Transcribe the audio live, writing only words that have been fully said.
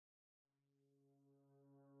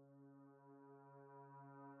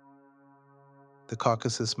the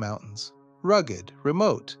Caucasus Mountains. Rugged,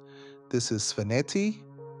 remote. This is Svaneti,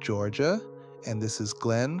 Georgia, and this is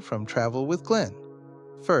Glenn from Travel with Glenn.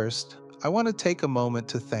 First, I want to take a moment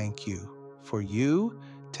to thank you for you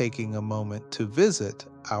taking a moment to visit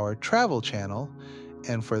our travel channel,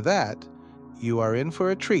 and for that, you are in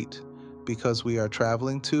for a treat because we are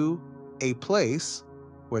traveling to a place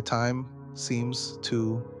where time seems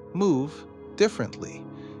to move differently.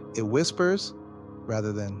 It whispers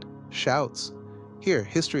rather than shouts. Here,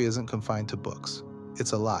 history isn't confined to books.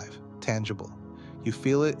 It's alive, tangible. You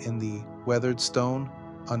feel it in the weathered stone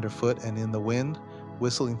underfoot and in the wind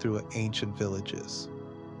whistling through ancient villages.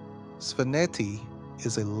 Svaneti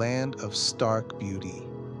is a land of stark beauty.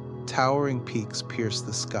 Towering peaks pierce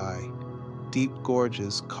the sky. Deep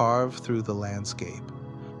gorges carve through the landscape.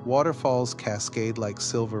 Waterfalls cascade like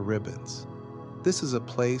silver ribbons. This is a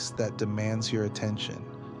place that demands your attention.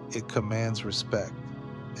 It commands respect,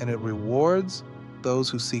 and it rewards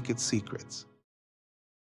those who seek its secrets.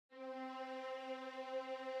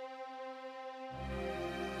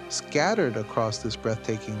 Scattered across this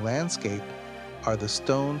breathtaking landscape are the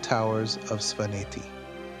stone towers of Svaneti.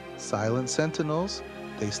 Silent sentinels,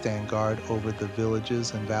 they stand guard over the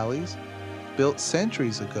villages and valleys. Built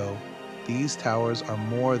centuries ago, these towers are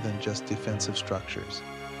more than just defensive structures.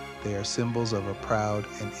 They are symbols of a proud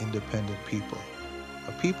and independent people,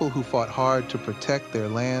 a people who fought hard to protect their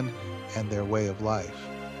land and their way of life.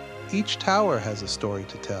 Each tower has a story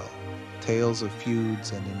to tell, tales of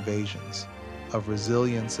feuds and invasions, of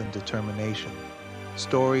resilience and determination,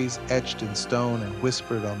 stories etched in stone and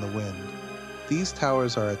whispered on the wind. These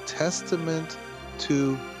towers are a testament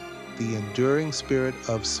to the enduring spirit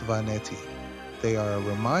of Svaneti. They are a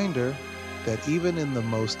reminder that even in the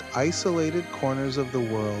most isolated corners of the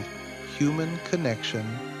world, human connection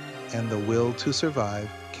and the will to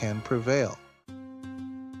survive can prevail.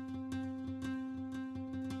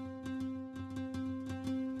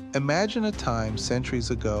 Imagine a time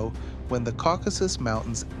centuries ago when the Caucasus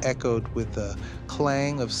Mountains echoed with the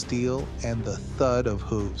clang of steel and the thud of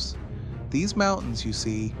hooves. These mountains, you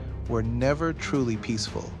see, were never truly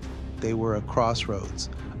peaceful. They were a crossroads,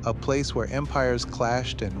 a place where empires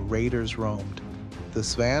clashed and raiders roamed. The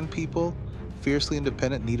Svan people, fiercely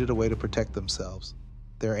independent, needed a way to protect themselves.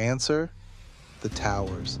 Their answer? The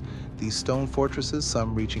towers. These stone fortresses,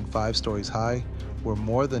 some reaching 5 stories high, were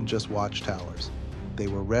more than just watchtowers. They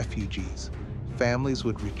were refugees. Families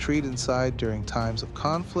would retreat inside during times of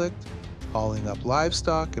conflict, hauling up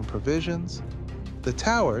livestock and provisions. The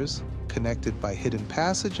towers, connected by hidden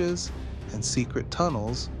passages and secret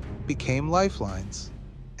tunnels, became lifelines,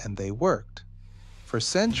 and they worked. For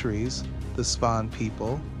centuries, the Svan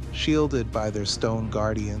people, shielded by their stone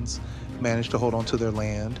guardians, managed to hold on to their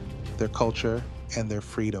land, their culture, and their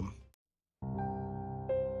freedom.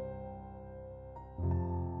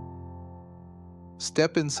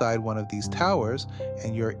 Step inside one of these towers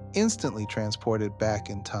and you're instantly transported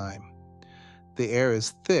back in time. The air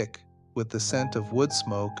is thick with the scent of wood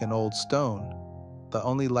smoke and old stone. The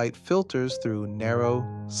only light filters through narrow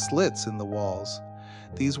slits in the walls.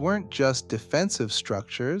 These weren't just defensive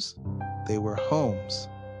structures, they were homes,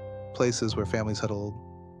 places where families huddled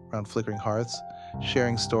around flickering hearths,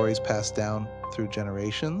 sharing stories passed down through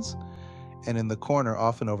generations. And in the corner,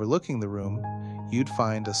 often overlooking the room, you'd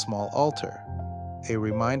find a small altar, a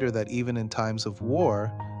reminder that even in times of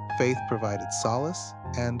war, faith provided solace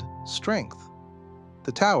and strength.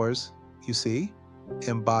 The towers, you see,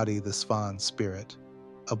 embody the Svan spirit,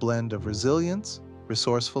 a blend of resilience,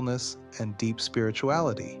 resourcefulness, and deep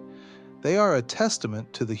spirituality. They are a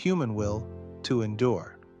testament to the human will to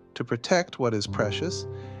endure, to protect what is precious,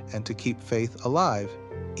 and to keep faith alive,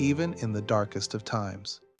 even in the darkest of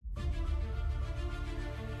times.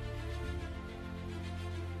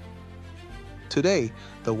 Today,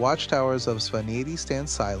 the watchtowers of Svaneti stand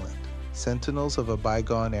silent, sentinels of a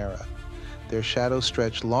bygone era. Their shadows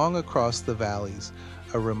stretch long across the valleys,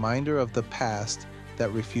 a reminder of the past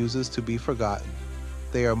that refuses to be forgotten.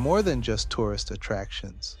 They are more than just tourist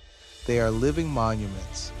attractions. They are living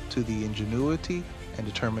monuments to the ingenuity and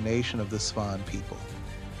determination of the Svan people,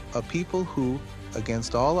 a people who,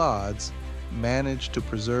 against all odds, managed to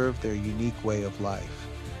preserve their unique way of life.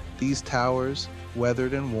 These towers,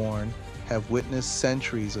 weathered and worn, have witnessed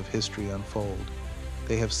centuries of history unfold.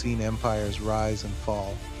 They have seen empires rise and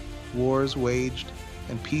fall, wars waged,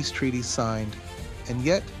 and peace treaties signed, and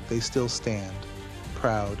yet they still stand,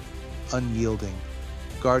 proud, unyielding,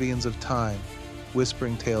 guardians of time,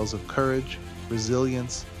 whispering tales of courage,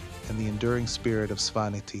 resilience, and the enduring spirit of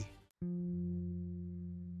Svaneti.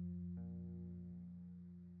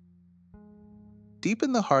 Deep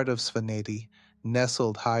in the heart of Svaneti,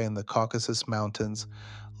 Nestled high in the Caucasus Mountains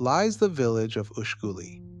lies the village of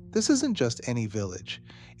Ushguli. This isn't just any village,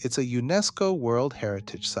 it's a UNESCO World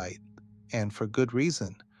Heritage Site, and for good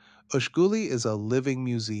reason. Ushguli is a living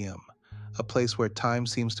museum, a place where time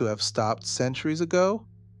seems to have stopped centuries ago.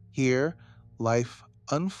 Here, life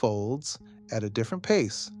unfolds at a different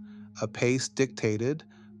pace, a pace dictated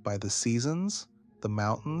by the seasons, the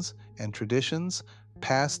mountains, and traditions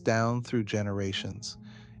passed down through generations.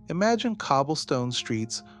 Imagine cobblestone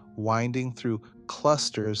streets winding through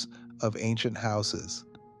clusters of ancient houses.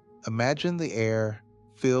 Imagine the air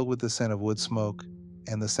filled with the scent of wood smoke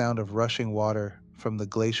and the sound of rushing water from the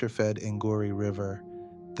glacier-fed Nguri River.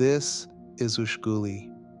 This is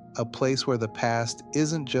Ushguli, a place where the past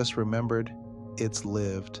isn't just remembered, it's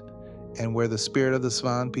lived, and where the spirit of the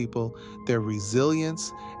Svan people, their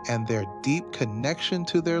resilience, and their deep connection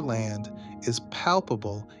to their land is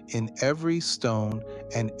palpable in every stone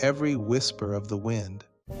and every whisper of the wind.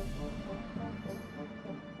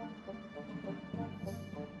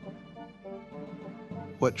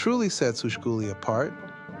 What truly sets Ushguli apart,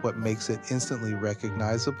 what makes it instantly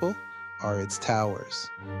recognizable, are its towers.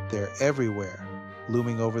 They're everywhere,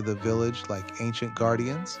 looming over the village like ancient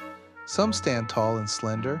guardians. Some stand tall and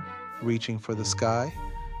slender, reaching for the sky.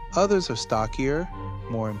 Others are stockier,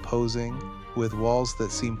 more imposing, with walls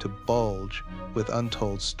that seem to bulge with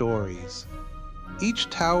untold stories. Each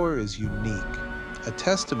tower is unique, a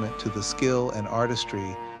testament to the skill and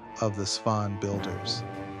artistry of the Svan builders.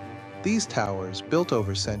 These towers, built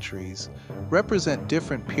over centuries, represent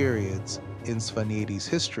different periods in Svaneti's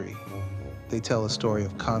history. They tell a story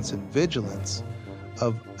of constant vigilance,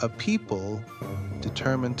 of a people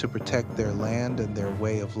determined to protect their land and their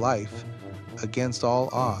way of life against all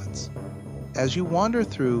odds. As you wander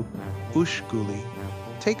through Ushguli,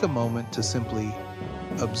 take a moment to simply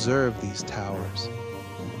observe these towers.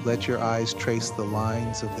 Let your eyes trace the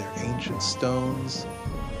lines of their ancient stones,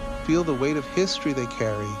 feel the weight of history they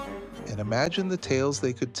carry, and imagine the tales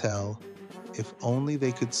they could tell if only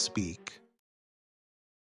they could speak.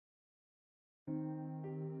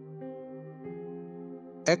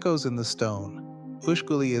 Echoes in the stone.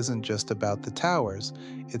 Ushguli isn't just about the towers,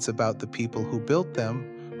 it's about the people who built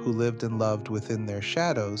them, who lived and loved within their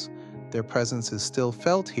shadows. Their presence is still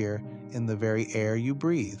felt here in the very air you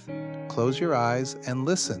breathe. Close your eyes and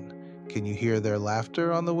listen. Can you hear their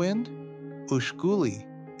laughter on the wind? Ushguli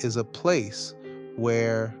is a place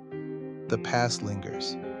where the past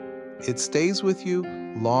lingers. It stays with you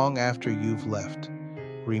long after you've left.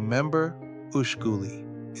 Remember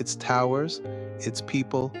Ushguli, its towers, its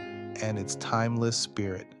people, and its timeless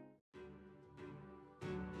spirit.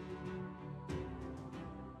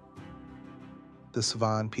 The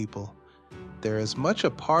Svan people. They're as much a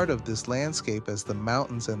part of this landscape as the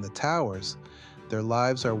mountains and the towers. Their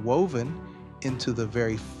lives are woven into the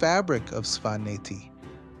very fabric of Svaneti.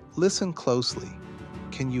 Listen closely.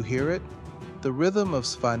 Can you hear it? The rhythm of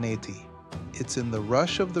Svaneti. It's in the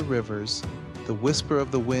rush of the rivers, the whisper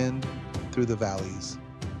of the wind through the valleys,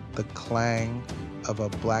 the clang of a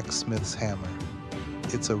blacksmith's hammer.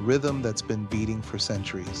 It's a rhythm that's been beating for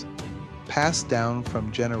centuries, passed down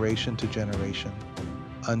from generation to generation,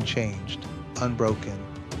 unchanged, unbroken.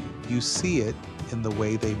 You see it in the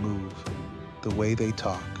way they move, the way they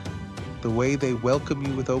talk, the way they welcome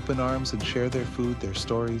you with open arms and share their food, their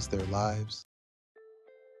stories, their lives.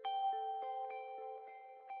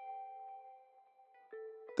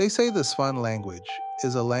 They say the Svan language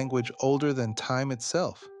is a language older than time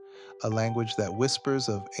itself, a language that whispers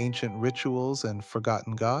of ancient rituals and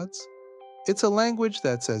forgotten gods. It's a language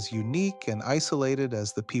that's as unique and isolated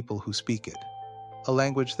as the people who speak it, a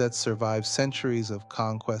language that survived centuries of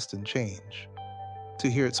conquest and change. To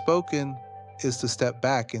hear it spoken is to step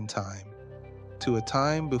back in time, to a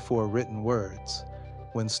time before written words,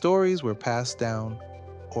 when stories were passed down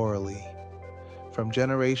orally, from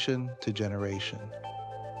generation to generation.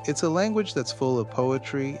 It's a language that's full of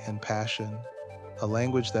poetry and passion, a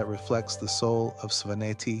language that reflects the soul of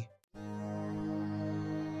Svaneti.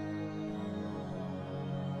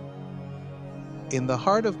 In the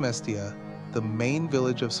heart of Mestia, the main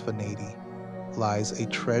village of Svaneti, lies a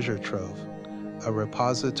treasure trove, a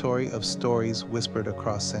repository of stories whispered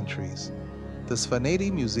across centuries. The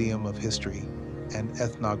Svaneti Museum of History and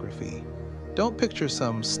Ethnography. Don't picture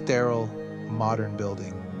some sterile, modern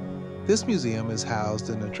building. This museum is housed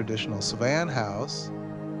in a traditional Svan house,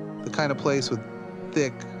 the kind of place with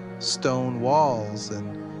thick stone walls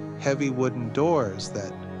and heavy wooden doors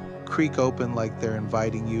that creak open like they're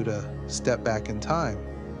inviting you to step back in time.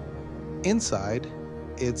 Inside,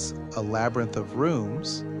 it's a labyrinth of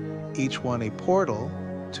rooms, each one a portal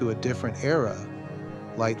to a different era.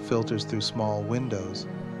 Light filters through small windows,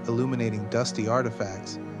 illuminating dusty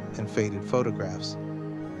artifacts and faded photographs.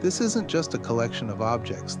 This isn't just a collection of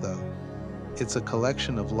objects, though. It's a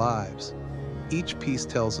collection of lives. Each piece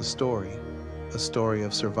tells a story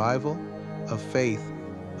of survival, of faith,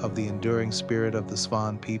 of the enduring spirit of the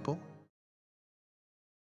Svan people.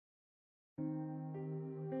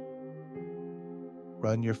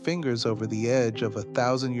 Run your fingers over the edge of a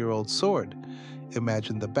 1,000-year-old sword.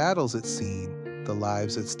 Imagine the battles it's seen, the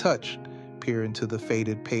lives it's touched. Peer into the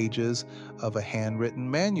faded pages of a handwritten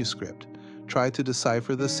manuscript. Try to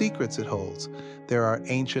decipher the secrets it holds. There are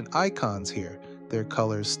ancient icons here, their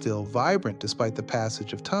colors still vibrant despite the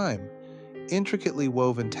passage of time. Intricately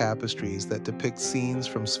woven tapestries that depict scenes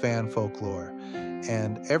from Svan folklore,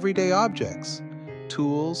 and everyday objects,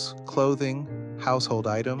 tools, clothing, household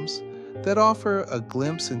items, that offer a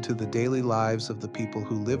glimpse into the daily lives of the people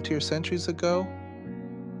who lived here centuries ago.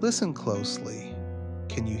 Listen closely.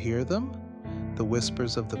 Can you hear them? The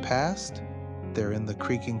whispers of the past? They're in the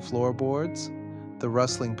creaking floorboards, the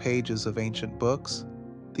rustling pages of ancient books.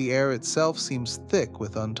 The air itself seems thick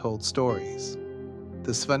with untold stories.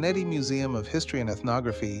 The Svaneti Museum of History and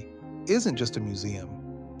Ethnography isn't just a museum,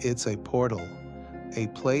 it's a portal, a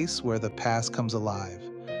place where the past comes alive,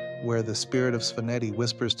 where the spirit of Svaneti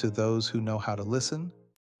whispers to those who know how to listen.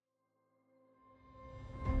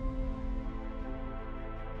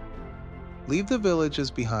 Leave the villages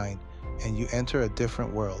behind and you enter a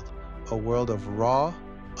different world, a world of raw,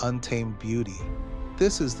 untamed beauty.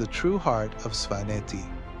 This is the true heart of Svaneti.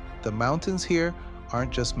 The mountains here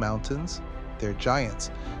aren't just mountains, they're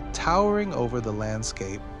giants, towering over the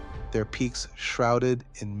landscape, their peaks shrouded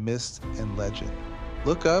in mist and legend.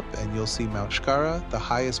 Look up and you'll see Mount Shkara, the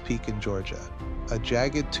highest peak in Georgia, a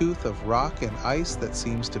jagged tooth of rock and ice that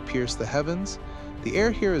seems to pierce the heavens. The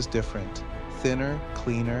air here is different, thinner,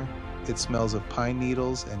 cleaner. It smells of pine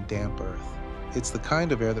needles and damp earth. It's the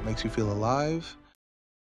kind of air that makes you feel alive.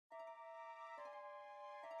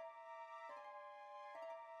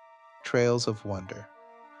 Trails of wonder.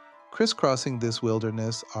 Crisscrossing this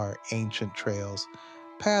wilderness are ancient trails,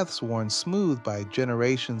 paths worn smooth by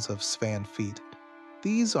generations of Svan feet.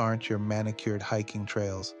 These aren't your manicured hiking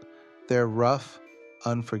trails. They're rough,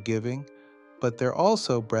 unforgiving, but they're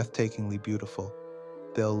also breathtakingly beautiful.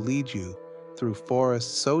 They'll lead you through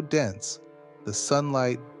forests so dense, the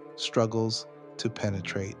sunlight struggles to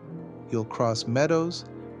penetrate. You'll cross meadows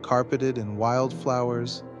carpeted in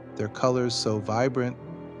wildflowers, their colors so vibrant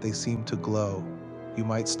they seem to glow. You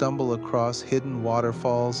might stumble across hidden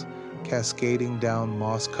waterfalls cascading down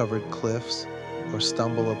moss-covered cliffs, or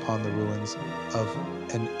stumble upon the ruins of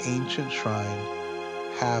an ancient shrine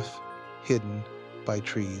half hidden by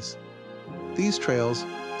trees. These trails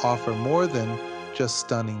offer more than just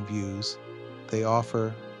stunning views. They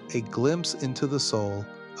offer a glimpse into the soul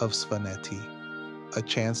of Svaneti, a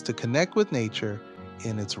chance to connect with nature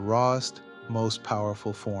in its rawest, most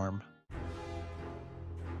powerful form.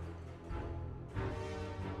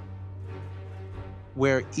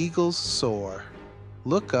 Where eagles soar.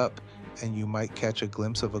 Look up and you might catch a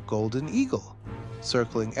glimpse of a golden eagle,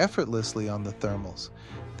 circling effortlessly on the thermals.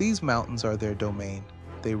 These mountains are their domain.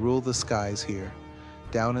 They rule the skies here.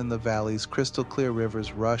 Down in the valleys, crystal clear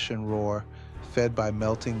rivers rush and roar, fed by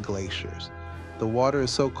melting glaciers. The water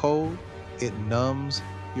is so cold, it numbs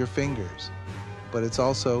your fingers, but it's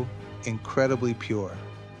also incredibly pure.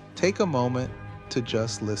 Take a moment to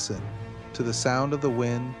just listen to the sound of the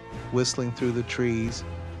wind whistling through the trees,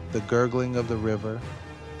 the gurgling of the river,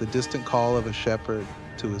 the distant call of a shepherd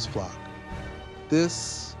to his flock.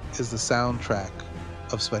 This is the soundtrack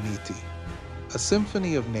of Svaneti, a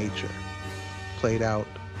symphony of nature played out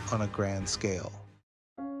on a grand scale.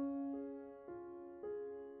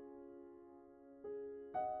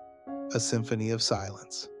 A symphony of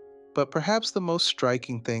silence. But perhaps the most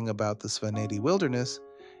striking thing about the Svaneti wilderness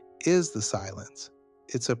is the silence.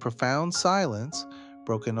 It's a profound silence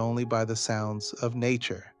broken only by the sounds of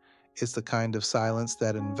nature. It's the kind of silence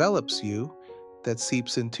that envelops you, that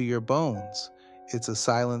seeps into your bones. It's a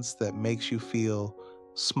silence that makes you feel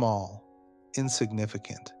small,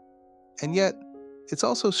 insignificant. And yet, it's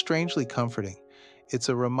also strangely comforting. It's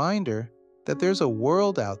a reminder that there's a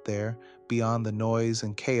world out there beyond the noise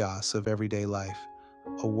and chaos of everyday life,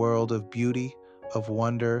 a world of beauty, of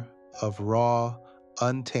wonder, of raw,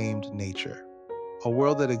 untamed nature, a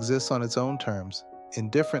world that exists on its own terms,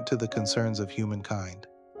 indifferent to the concerns of humankind.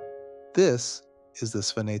 This is the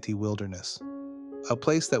Svaneti Wilderness, a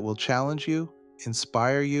place that will challenge you,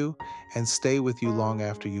 inspire you, and stay with you long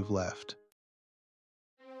after you've left.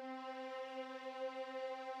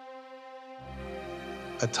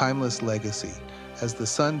 A timeless legacy, As the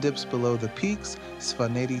sun dips below the peaks,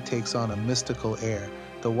 Svaneti takes on a mystical air.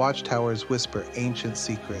 The watchtowers whisper ancient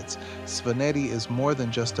secrets. Svaneti is more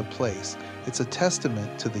than just a place. It's a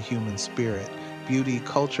testament to the human spirit. Beauty,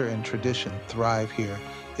 culture, and tradition thrive here.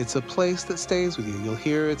 It's a place that stays with you. You'll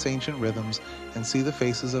hear its ancient rhythms and see the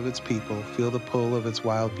faces of its people, feel the pull of its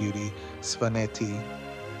wild beauty. Svaneti.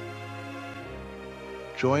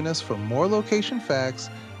 Join us for more location facts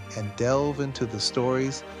and delve into the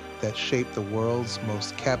stories that shape the world's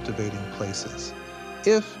most captivating places.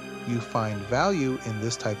 If you find value in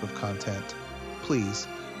this type of content, please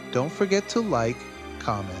don't forget to like,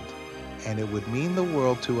 comment, and it would mean the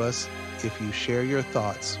world to us if you share your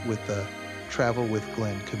thoughts with the Travel with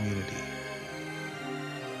Glenn community.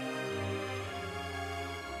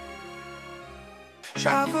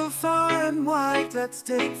 Travel far and wide, let's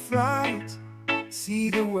take flight. See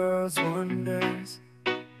the world's wonders,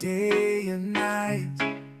 day and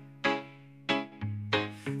night.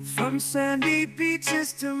 From sandy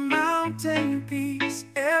beaches to mountain peaks,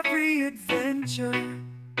 every adventure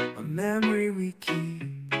a memory we keep.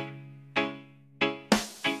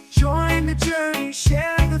 Join the journey, share